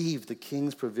receive the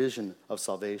king's provision of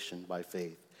salvation by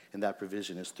faith. And that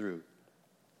provision is through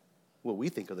what we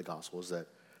think of the gospel is that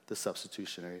the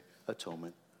substitutionary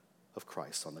atonement of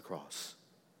Christ on the cross.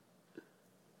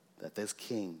 That this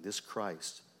king, this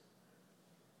Christ,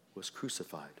 was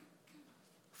crucified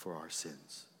for our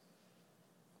sins.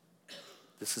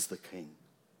 This is the king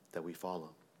that we follow.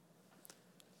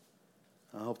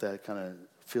 I hope that kind of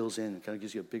fills in and kind of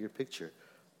gives you a bigger picture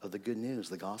of the good news,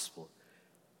 the gospel.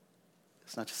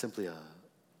 It's not just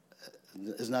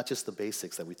it's not just the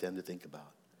basics that we tend to think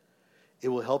about. It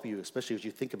will help you, especially as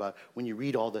you think about when you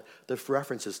read all the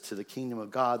references to the kingdom of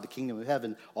God, the kingdom of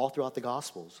heaven, all throughout the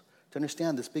Gospels, to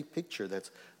understand this big picture that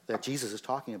Jesus is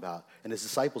talking about and his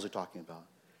disciples are talking about.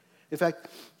 In fact,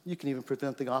 you can even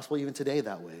present the gospel even today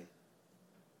that way.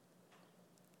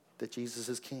 That Jesus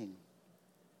is king.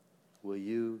 Will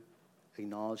you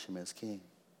acknowledge him as king?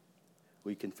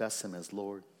 Will you confess him as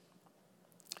Lord?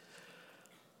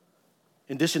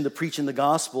 In addition to preaching the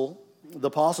gospel, the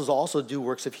apostles also do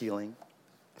works of healing.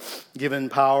 Given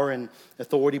power and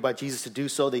authority by Jesus to do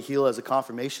so, they heal as a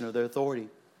confirmation of their authority.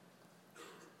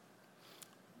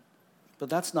 But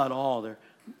that's not all.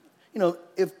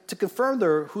 If to confirm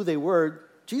who they were,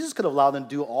 Jesus could have allowed them to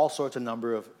do all sorts of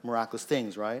number of miraculous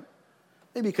things, right?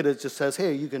 Maybe he could have just says,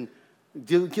 hey, you can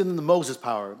Give them the Moses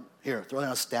power. Here, throw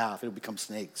down a staff, it'll become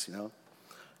snakes,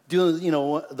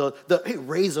 Hey,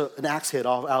 raise an axe head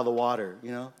out of the water,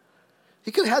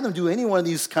 He could have had them do any one of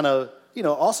these kind of,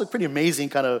 also pretty amazing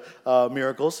kind of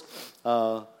miracles.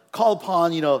 Call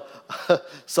upon,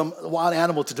 some wild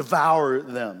animal to devour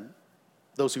them,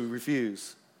 those who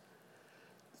refuse.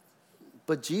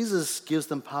 But Jesus gives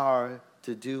them power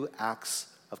to do acts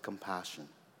of compassion,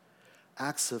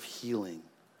 acts of healing,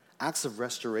 acts of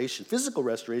restoration, physical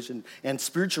restoration and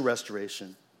spiritual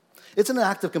restoration. It's an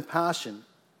act of compassion.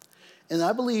 And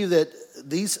I believe that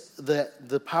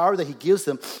the power that he gives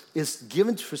them is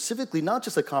given specifically not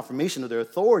just a confirmation of their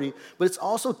authority, but it's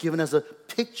also given as a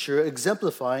picture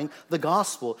exemplifying the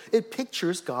gospel. It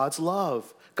pictures God's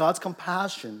love, God's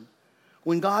compassion.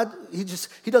 When God, he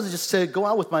doesn't just say, go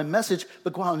out with my message,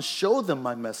 but go out and show them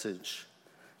my message.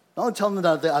 Not only tell them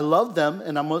that I love them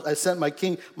and I sent my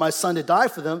king, my son to die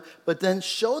for them, but then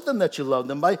show them that you love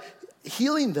them by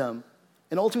healing them.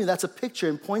 And ultimately, that's a picture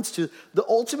and points to the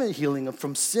ultimate healing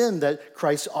from sin that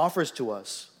Christ offers to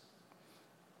us.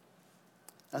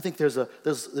 I think there's an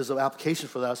application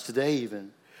for us today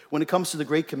even. When it comes to the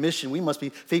Great Commission, we must be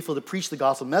faithful to preach the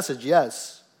gospel message,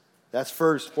 yes. That's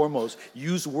first, foremost.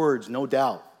 Use words, no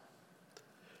doubt.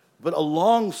 But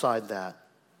alongside that,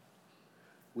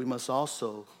 we must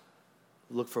also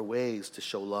look for ways to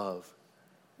show love.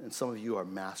 And some of you are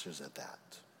masters at that.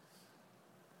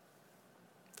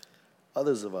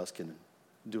 Others of us can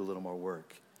do a little more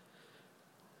work.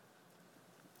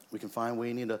 We can find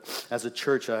we need to, as a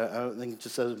church, I think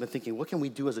just I've been thinking, what can we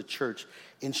do as a church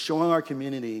in showing our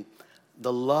community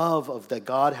the love that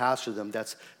God has for them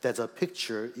that's a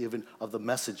picture even of the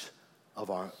message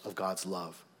of God's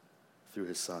love through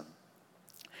his son.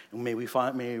 And may we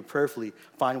prayerfully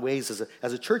find ways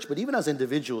as a church, but even as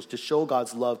individuals, to show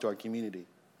God's love to our community.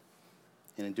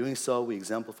 And in doing so, we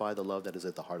exemplify the love that is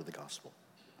at the heart of the gospel.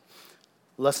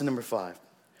 Lesson number 5.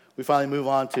 We finally move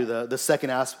on to the second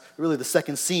aspect, really the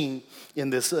second scene in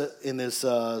this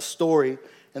story,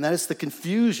 and that is the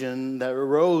confusion that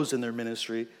arose in their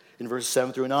ministry in verses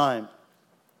 7 through 9.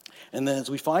 And then as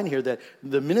we find here that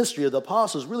the ministry of the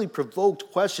apostles really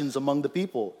provoked questions among the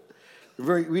people.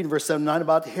 Reading verse 7 and 9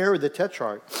 about Herod the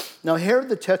Tetrarch. Now Herod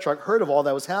the Tetrarch heard of all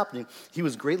that was happening. He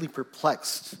was greatly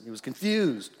perplexed. He was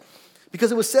confused.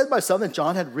 Because it was said by some that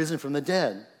John had risen from the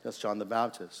dead. That's John the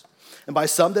Baptist. And by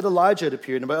some that Elijah had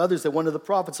appeared, and by others that one of the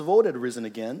prophets of old had risen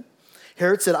again.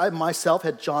 Herod said, I myself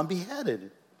had John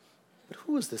beheaded. But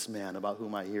who is this man about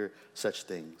whom I hear such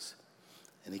things?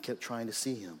 And he kept trying to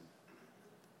see him.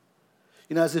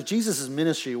 As if Jesus'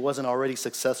 ministry wasn't already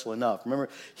successful enough. Remember,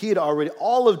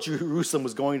 all of Jerusalem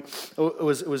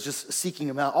was just seeking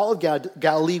him out. All of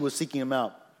Galilee was seeking him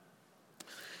out.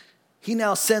 He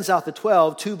now sends out the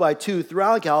 12, 2 by 2,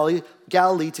 throughout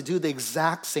Galilee to do the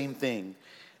exact same thing.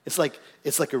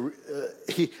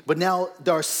 But now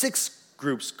there are 6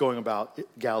 groups going about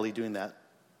Galilee doing that.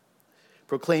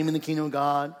 Proclaiming the kingdom of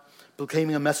God,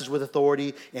 proclaiming a message with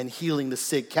authority, and healing the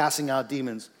sick, casting out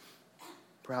demons,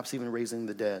 perhaps even raising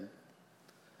the dead.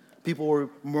 People were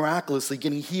miraculously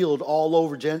getting healed all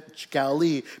over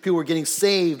Galilee. People were getting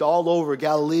saved all over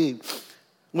Galilee.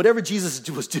 Whatever Jesus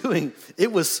was doing,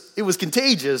 it was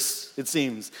contagious, it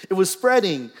seems. It was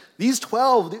spreading. These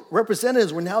 12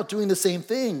 representatives were now doing the same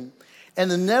thing.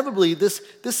 And inevitably, this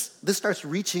starts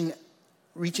reaching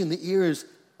the ears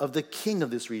of the king of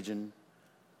this region.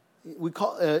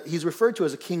 He's referred to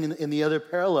as a king in the other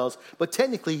parallels, but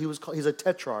technically he's a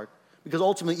tetrarch, because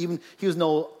ultimately even he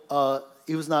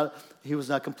was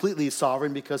not completely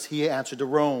sovereign because he answered to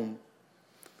Rome.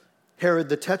 Herod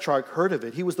the Tetrarch heard of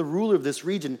it. He was the ruler of this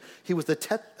region. He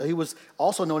was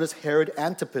also known as Herod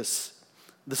Antipas,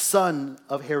 the son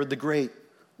of Herod the Great,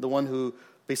 the one who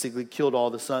basically killed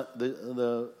all the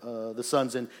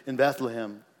sons in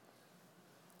Bethlehem.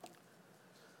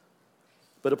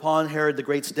 But upon Herod the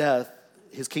Great's death,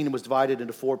 his kingdom was divided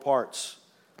into 4 parts,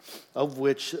 of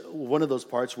which one of those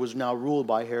parts was now ruled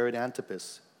by Herod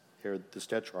Antipas, Herod the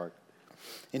Tetrarch.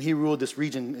 And he ruled this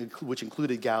region, which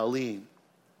included Galilee.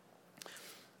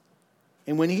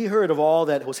 And when he heard of all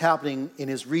that was happening in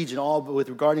his region, all with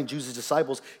regarding Jesus'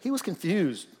 disciples, he was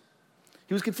confused.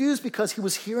 He was confused because he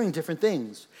was hearing different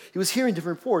things. He was hearing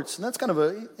different reports. And that's kind of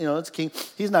it's king.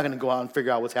 He's not going to go out and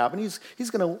figure out what's happening.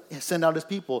 He's going to send out his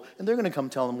people, and they're going to come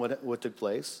tell him what took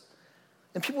place.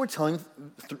 And people were telling,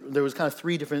 there was kind of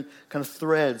 3 different kind of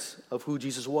threads of who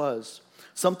Jesus was.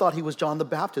 Some thought he was John the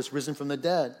Baptist, risen from the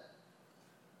dead.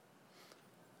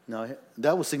 Now,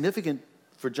 that was significant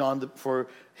for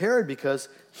Herod, because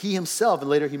he himself, and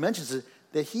later he mentions it,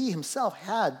 that he himself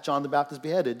had John the Baptist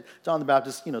beheaded. John the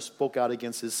Baptist, spoke out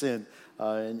against his sin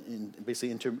and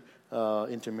basically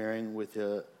intermarrying with,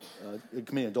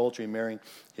 committing adultery and marrying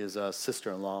his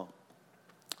sister-in-law.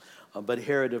 But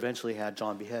Herod eventually had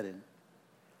John beheaded.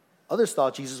 Others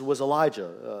thought Jesus was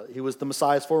Elijah. He was the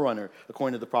Messiah's forerunner,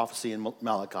 according to the prophecy in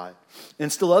Malachi.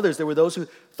 And still others, there were those who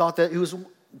thought that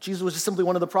Jesus was just simply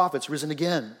one of the prophets risen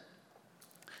again.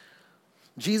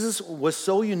 Jesus was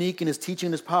so unique in his teaching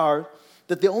and his power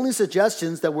that the only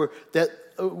suggestions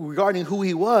regarding who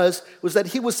he was that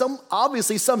he was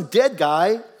obviously some dead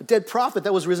guy, a dead prophet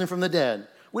that was risen from the dead.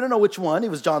 We don't know which one. He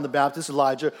was John the Baptist,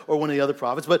 Elijah, or one of the other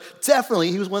prophets, but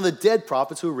definitely he was one of the dead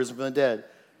prophets who were risen from the dead.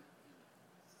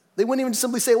 They wouldn't even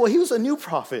simply say, well, he was a new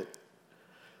prophet.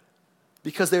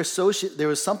 Because there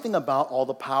was something about all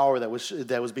the power that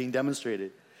was being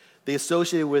demonstrated. They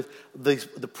associated with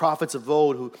the prophets of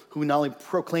old who not only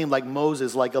proclaimed like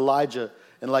Moses, like Elijah,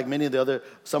 and like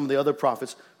some of the other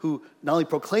prophets, who not only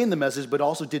proclaimed the message, but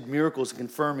also did miracles in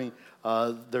confirming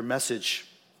their message.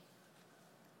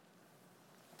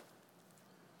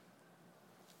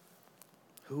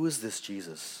 Who is this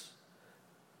Jesus?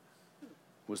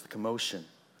 Was the commotion.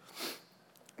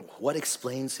 What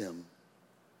explains him?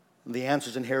 The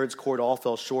answers in Herod's court all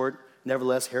fell short.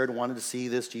 Nevertheless, Herod wanted to see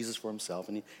this Jesus for himself,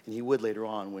 and he would later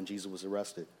on when Jesus was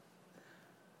arrested.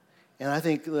 And I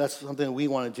think that's something that we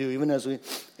want to do, even as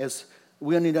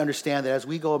we need to understand that as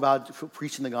we go about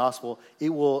preaching the gospel, it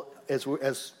will, as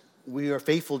we are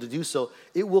faithful to do so,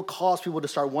 it will cause people to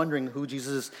start wondering who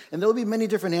Jesus is. And there will be many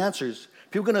different answers.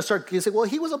 People are going to start to say, well,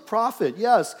 he was a prophet.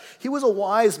 Yes, he was a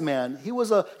wise man. He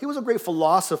was a great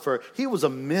philosopher. He was a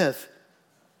myth.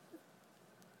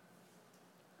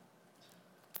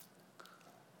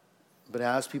 But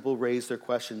as people raise their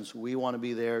questions, we want to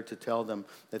be there to tell them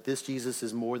that this Jesus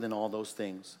is more than all those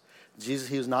things. Jesus,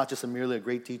 he was not just merely a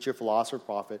great teacher, philosopher,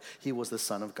 prophet. He was the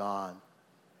Son of God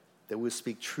that will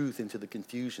speak truth into the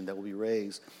confusion that will be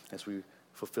raised as we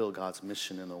fulfill God's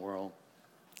mission in the world.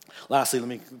 Lastly, let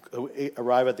me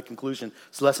arrive at the conclusion.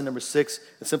 So lesson number 6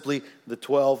 is simply the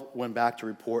 12 went back to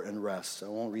report and rest. I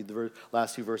won't read the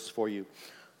last few verses for you.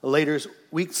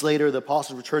 Weeks later, the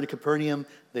apostles returned to Capernaum.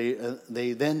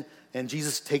 And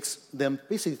Jesus takes them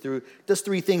basically through just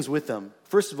 3 things with them.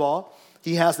 First of all,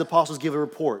 he has the apostles give a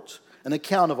report, an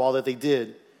account of all that they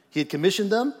did. He had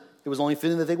commissioned them. It was only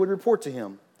fitting that they would report to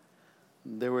him.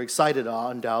 They were excited,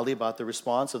 undoubtedly, about the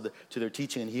response to their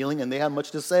teaching and healing, and they had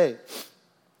much to say.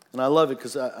 And I love it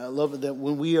because I love it that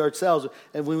when we ourselves,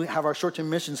 and when we have our short-term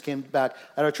missions came back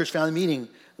at our church family meeting,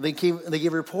 they gave a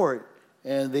report.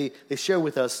 And they share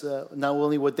with us not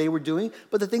only what they were doing,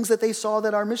 but the things that they saw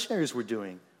that our missionaries were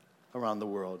doing around the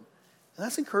world. And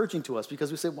that's encouraging to us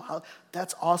because we say, wow,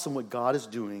 that's awesome what God is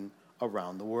doing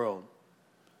around the world.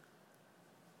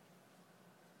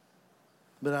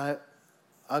 But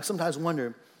I sometimes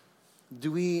wonder,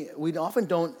 we often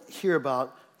don't hear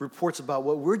about reports about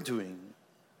what we're doing.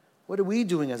 What are we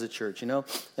doing as a church,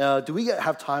 Do we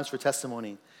have times for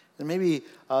testimony? And maybe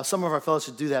some of our fellows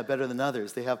should do that better than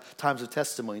others. They have times of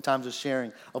testimony, times of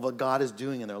sharing of what God is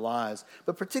doing in their lives.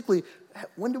 But particularly,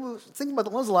 when was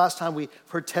the last time we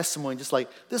heard testimony, just like,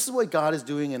 this is what God is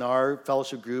doing in our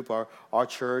fellowship group, our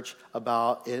church,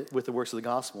 about it with the works of the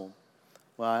gospel?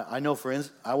 Well, I know, for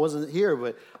instance, I wasn't here,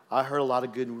 but I heard a lot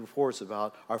of good reports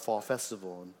about our fall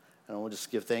festival. And I want to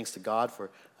just give thanks to God for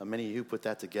many of you who put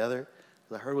that together.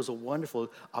 I heard it was a wonderful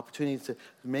opportunity to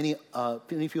many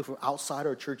people from outside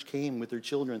our church came with their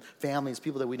children, families,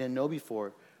 people that we didn't know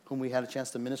before, whom we had a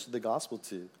chance to minister the gospel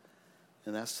to.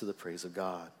 And that's to the praise of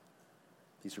God,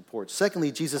 these reports.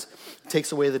 Secondly, Jesus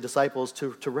takes away the disciples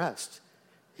to rest.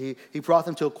 He brought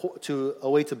them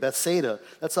away to Bethsaida.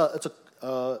 That's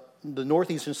the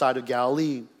northeastern side of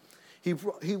Galilee.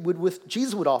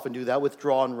 Jesus would often do that,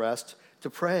 withdraw and rest to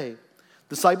pray.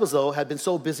 Disciples, though, had been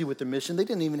so busy with their mission, they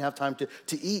didn't even have time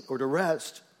to eat or to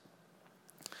rest.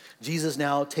 Jesus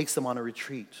now takes them on a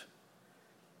retreat.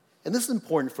 And this is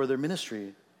important for their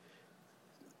ministry.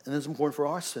 And it's important for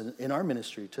us in our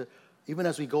ministry, to even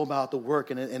as we go about the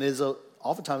work. And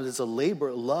oftentimes it's a labor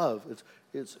of love.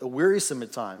 It's wearisome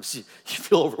at times. You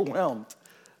feel overwhelmed.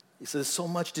 He says, there's so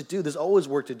much to do. There's always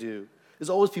work to do. There's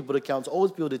always people to count. There's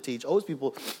always people to teach. Always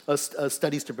people,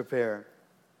 studies to prepare.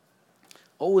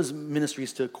 Always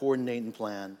ministries to coordinate and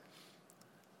plan.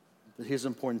 But here's an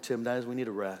important tip, that is we need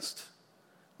to rest.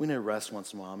 We need to rest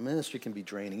once in a while. Ministry can be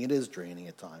draining. It is draining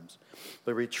at times.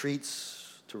 But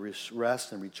retreats to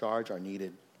rest and recharge are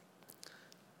needed.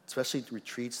 Especially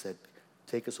retreats that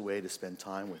take us away to spend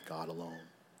time with God alone.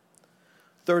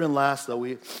 Third and last, though,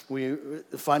 we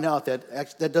find out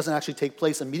that doesn't actually take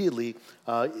place immediately,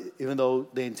 even though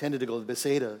they intended to go to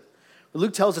Bethsaida.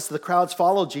 Luke tells us that the crowds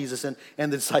followed Jesus and the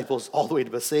disciples all the way to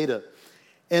Bethsaida.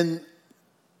 And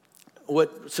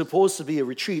what's supposed to be a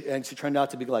retreat actually turned out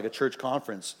to be like a church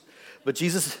conference. But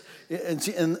Jesus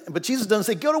doesn't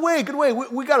say, get away.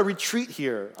 We got to retreat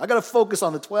here. I got to focus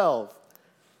on the 12.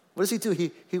 What does he do?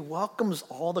 He welcomes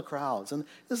all the crowds. And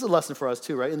this is a lesson for us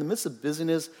too, right? In the midst of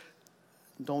busyness,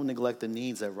 don't neglect the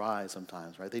needs that rise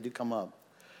sometimes, right? They do come up.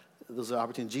 Those are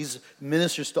opportunities. Jesus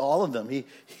ministers to all of them.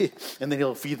 And then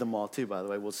he'll feed them all too, by the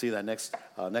way. We'll see that next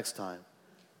time.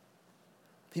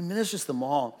 He ministers to them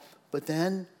all. But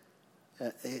then,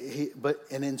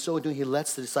 and in so doing, he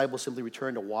lets the disciples simply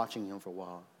return to watching him for a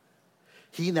while.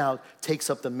 He now takes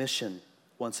up the mission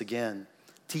once again,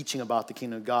 teaching about the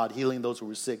kingdom of God, healing those who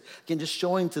were sick. Again, just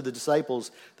showing to the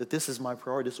disciples that this is my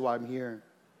priority. This is why I'm here.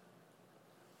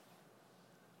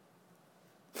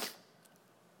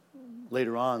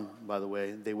 Later on, by the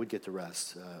way, they would get to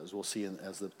rest, as we'll see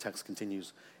as the text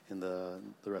continues in the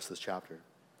rest of this chapter.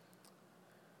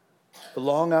 But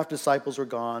long after disciples were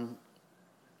gone,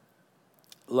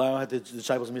 long after the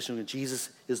disciples' mission, Jesus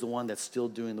is the one that's still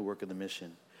doing the work of the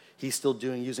mission. He's still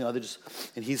using others,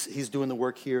 and he's doing the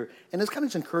work here. And it's kind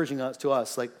of encouraging to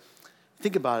us. Like,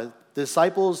 think about it. The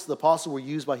disciples, the apostles were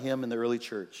used by him in the early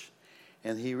church.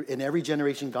 And in every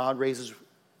generation, God raises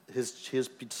his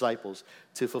disciples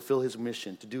to fulfill his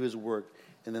mission, to do his work,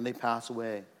 and then they pass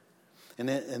away. And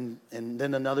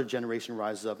then another generation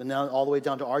rises up. And now all the way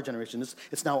down to our generation,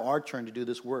 it's now our turn to do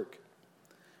this work.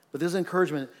 But there's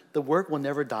encouragement. The work will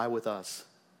never die with us.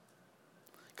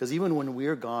 Because even when we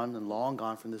are gone and long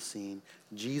gone from the scene,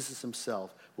 Jesus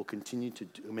himself will continue to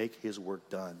make his work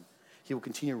done. He will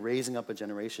continue raising up a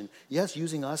generation. Yes,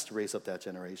 using us to raise up that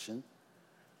generation.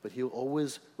 But he'll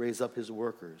always raise up his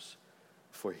workers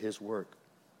for his work.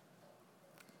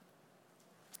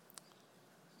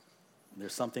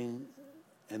 There's something,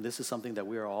 and this is something that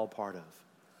we are all part of,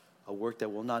 a work that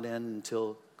will not end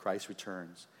until Christ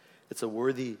returns. It's a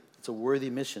worthy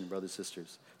mission, brothers and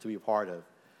sisters, to be a part of.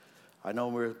 I know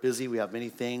we're busy, we have many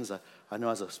things. I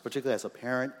know particularly as a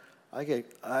parent, I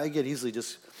get easily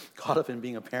just caught up in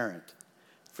being a parent,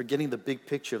 forgetting the big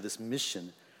picture of this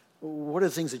mission. What are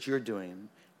the things that you're doing?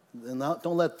 And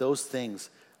don't let those things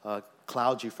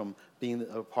cloud you from being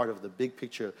a part of the big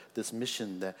picture of this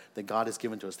mission that God has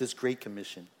given to us, this great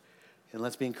commission. And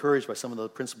let's be encouraged by some of the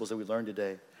principles that we learned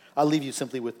today. I'll leave you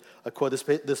simply with a quote.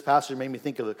 This passage made me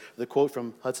think of the quote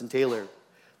from Hudson Taylor,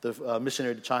 the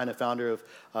missionary to China, founder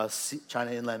of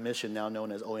China Inland Mission, now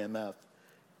known as OMF.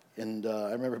 And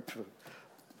I remember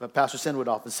Pastor Sen would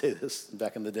often say this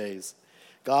back in the days.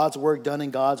 God's work done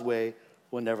in God's way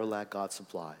will never lack God's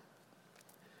supply.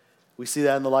 We see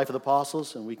that in the life of the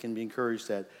apostles, and we can be encouraged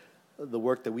that the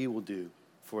work that we will do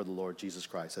for the Lord Jesus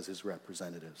Christ as his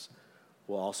representatives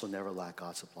will also never lack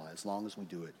God's supply as long as we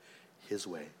do it his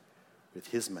way, with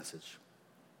his message.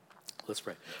 Let's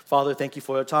pray. Father, thank you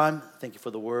for your time. Thank you for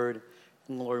the word.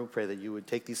 And Lord, we pray that you would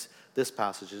take this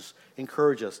passages,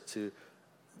 encourage us to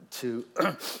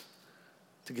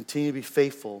continue to be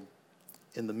faithful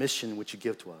in the mission which you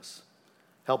give to us.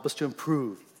 Help us to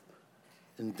improve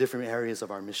in different areas of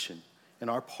our mission and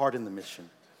our part in the mission.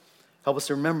 Help us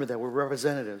to remember that we're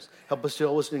representatives. Help us to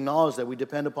always acknowledge that we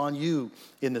depend upon you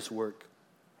in this work.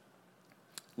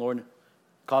 Lord,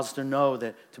 cause us to know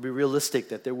that, to be realistic,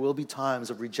 that there will be times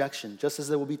of rejection, just as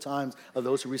there will be times of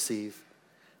those who receive.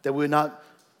 That we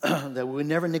would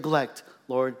never neglect,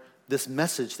 Lord, this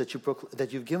message that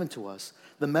you've given to us,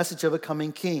 the message of a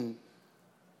coming king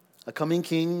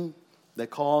that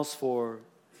calls for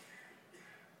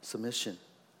submission,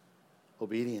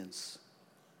 obedience,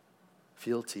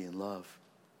 fealty, and love.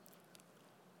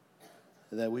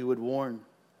 And that we would warn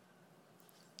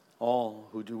all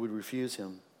who would refuse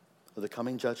him of the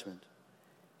coming judgment,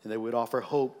 and that we would offer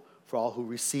hope for all who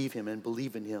receive him and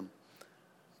believe in him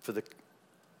for the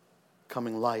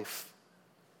coming life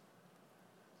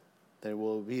that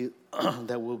will be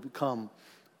they'll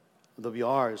be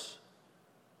ours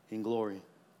in glory.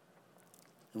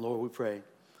 And Lord, we pray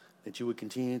that you would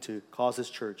continue to cause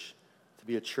this church to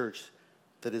be a church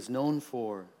that is known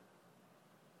for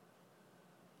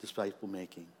disciple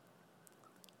making,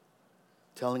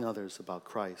 telling others about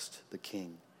Christ, the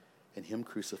King, and him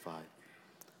crucified,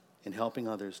 and helping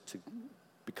others to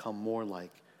become more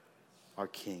like our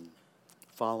King,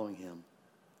 following him,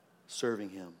 serving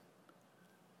him,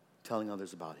 telling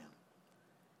others about him.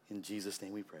 In Jesus'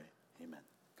 name we pray. Amen.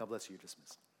 God bless you. You're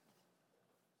dismissed.